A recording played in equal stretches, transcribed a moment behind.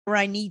where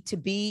I need to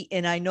be.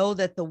 And I know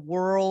that the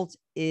world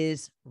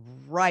is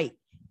right.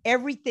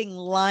 Everything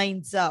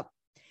lines up.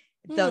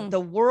 The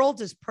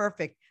world is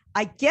perfect.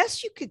 I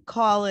guess you could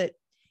call it,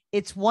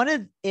 it's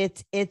a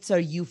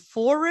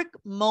euphoric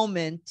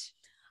moment.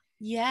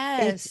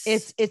 Yes.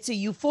 It's a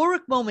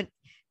euphoric moment.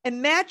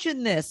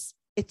 Imagine this.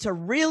 It's a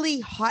really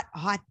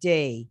hot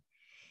day,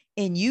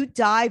 and you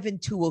dive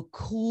into a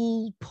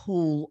cool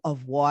pool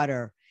of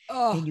water,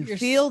 and you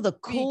feel the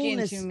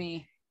coolness. To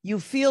me. You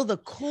feel the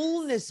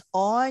coolness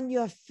on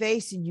your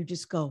face, and you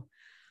just go,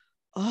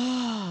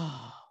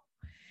 oh,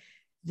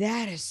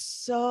 that is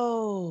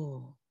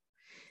so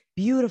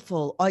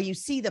beautiful. Or you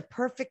see the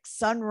perfect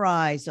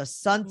sunrise or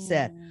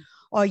sunset,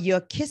 or you're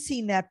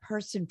kissing that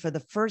person for the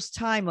first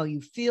time, or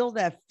you feel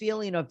that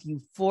feeling of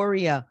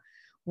euphoria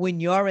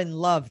when you're in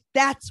love.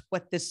 That's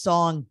what this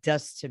song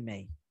does to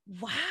me.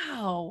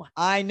 Wow.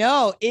 I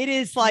know. It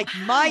is like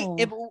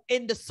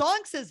and the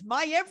song says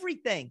my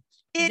everything.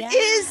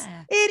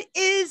 It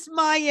is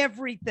my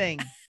everything.